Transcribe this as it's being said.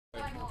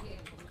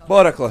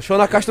Bora, Clã. Show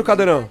na caixa do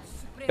cadeirão.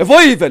 Eu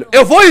vou ir, velho.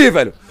 Eu vou ir,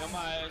 velho.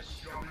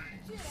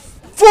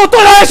 Tô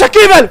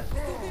aqui, velho.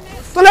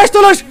 Tô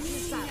leste.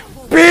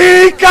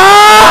 Pica!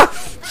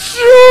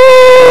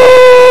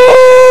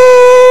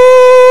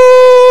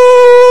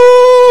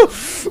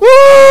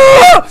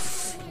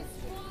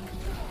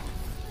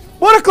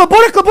 Bora, Clã.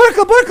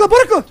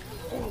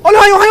 Olha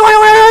o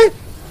raio.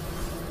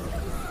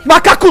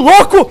 Macaco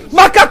louco.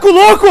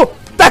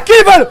 Tá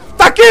aqui, velho.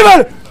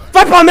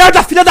 Vai pra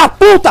merda, filha da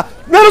puta.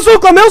 Menos um.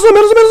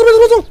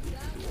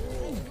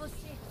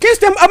 Que isso?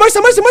 Tem a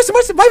Márcia. Vai.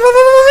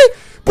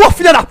 Pô,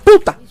 filha da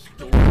puta.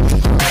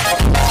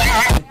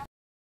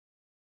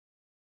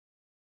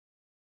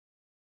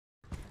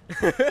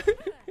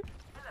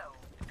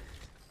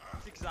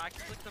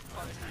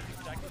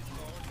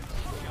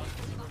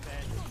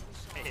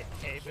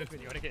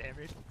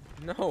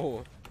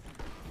 No.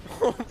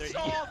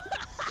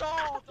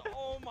 Salt!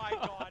 Oh my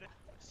god!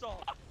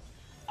 Salt!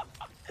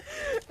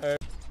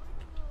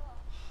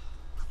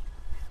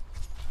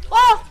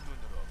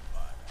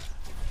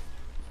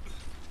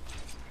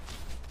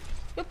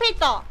 옆에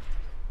있다.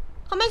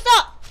 가만히 있어.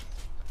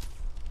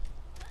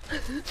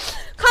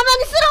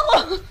 가만히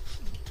있으라고.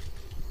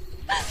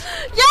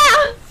 야!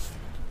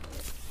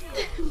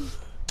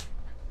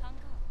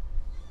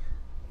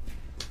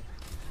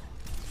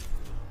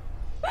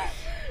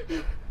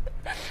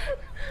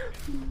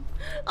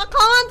 아,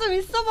 가만 좀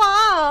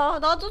있어봐.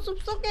 나도 좀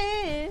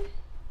쏘게.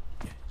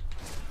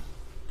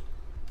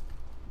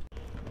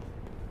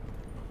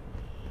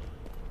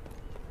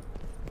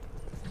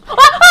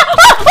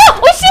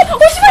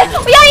 오씨발!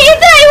 야,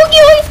 얘들아, 여기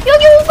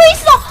오고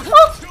있어!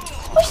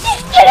 오씨!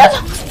 살려줘!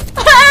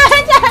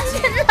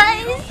 짜증나,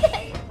 이씨!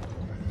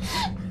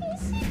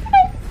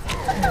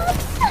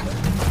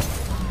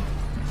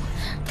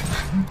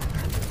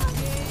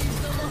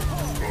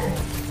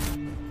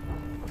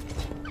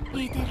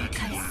 이대로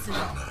갈수록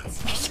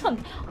미션.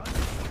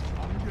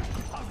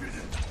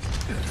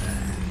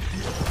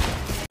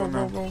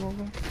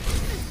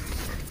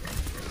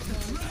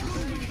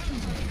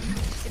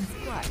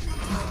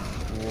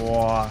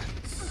 What?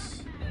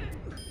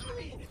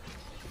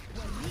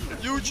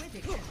 Huge!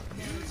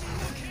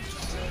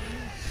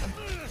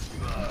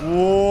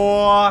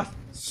 What?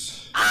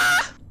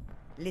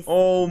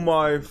 Oh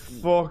my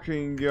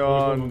fucking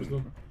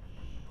god.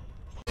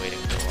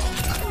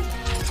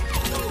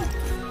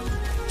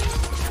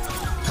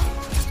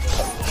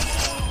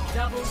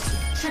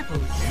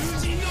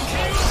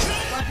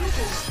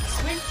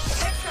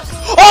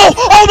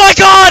 Oh my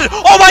god!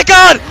 Oh my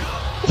god!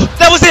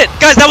 That was it!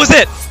 Guys, that was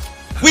it!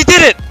 We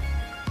did it!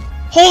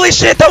 Holy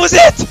shit, that was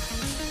it!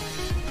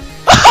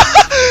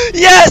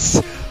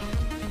 Yes!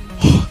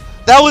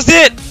 That was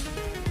it!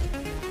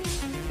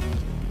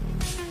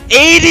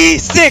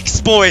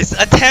 86, boys!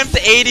 Attempt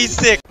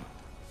 86!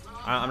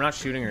 I'm not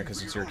shooting her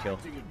because it's your kill,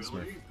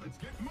 Smith.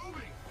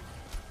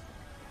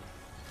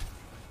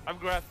 I'm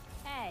Graf.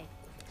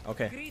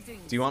 Okay.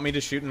 Do you want me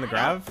to shoot in the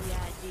grav?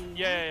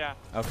 Yeah.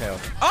 Okay.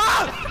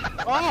 Ah!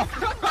 Oh!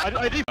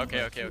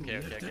 Okay.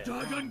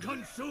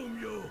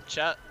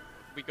 Chat,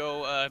 we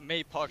go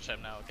May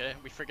PogChamp now, okay?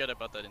 We forget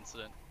about that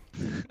incident.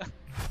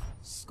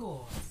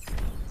 Score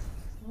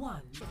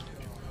 1.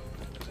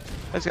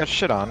 He's got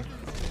shit on.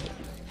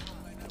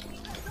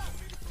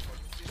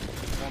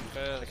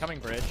 The coming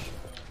bridge.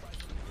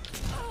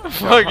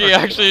 Fuck, he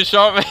actually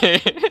shot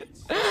me.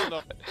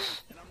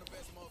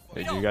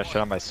 Dude, you got shit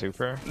on by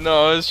Super?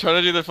 No, I was trying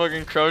to do the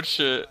fucking crouch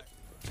shit.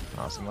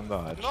 Oh, someone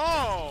dodged.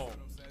 No!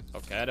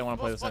 Okay, I don't want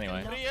to play this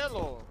anyway.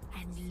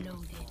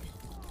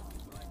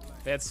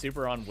 They had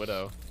Super on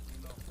Widow.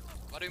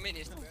 What do you mean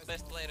he's the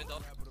best player in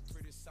the...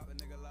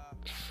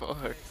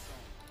 Fuck.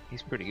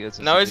 He's pretty good.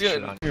 Now he's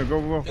gonna... Here, go.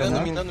 Go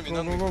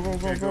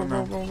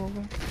now.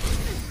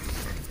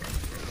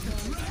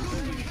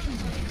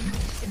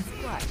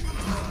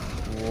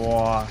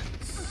 What?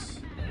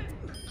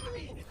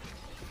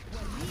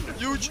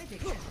 Huge!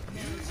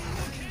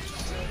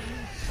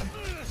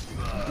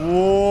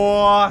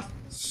 What?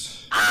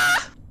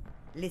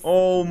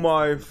 Oh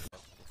my.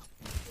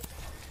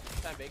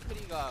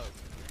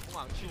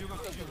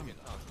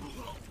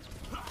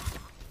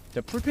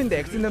 저 풀핀데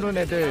X 누른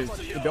애들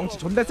명치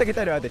존나 세게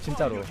때려야 돼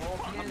진짜로.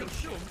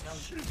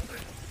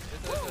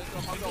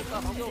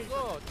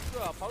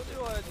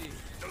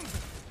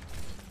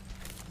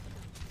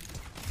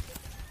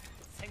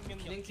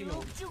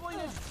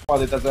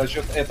 Падает за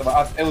счет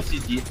этого от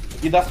LCD.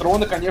 И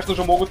Достроны, конечно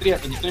же, могут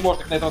резать. Никто не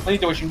может их на этом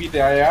остановить. Очень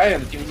битые АИА,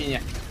 но тем не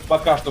менее,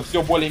 пока что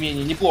все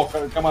более-менее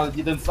неплохо команда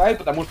Dead Inside,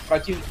 потому что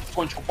противник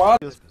потихонечку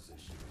падает.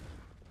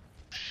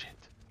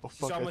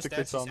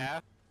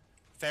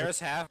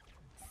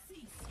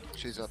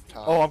 She's up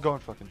top. Oh, I'm going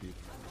fucking deep.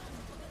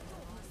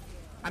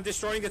 I'm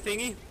destroying the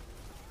thingy.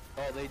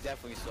 Oh, they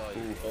definitely saw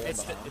you.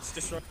 It's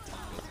destroyed.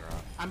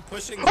 I'm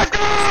pushing.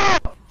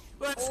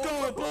 Let's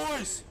go,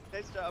 boys!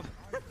 Nice job.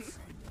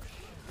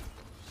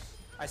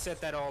 I set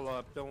that all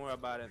up. Don't worry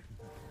about it.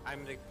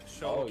 I'm the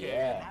show. Oh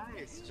yeah.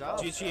 Nice job.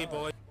 GG,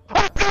 boys.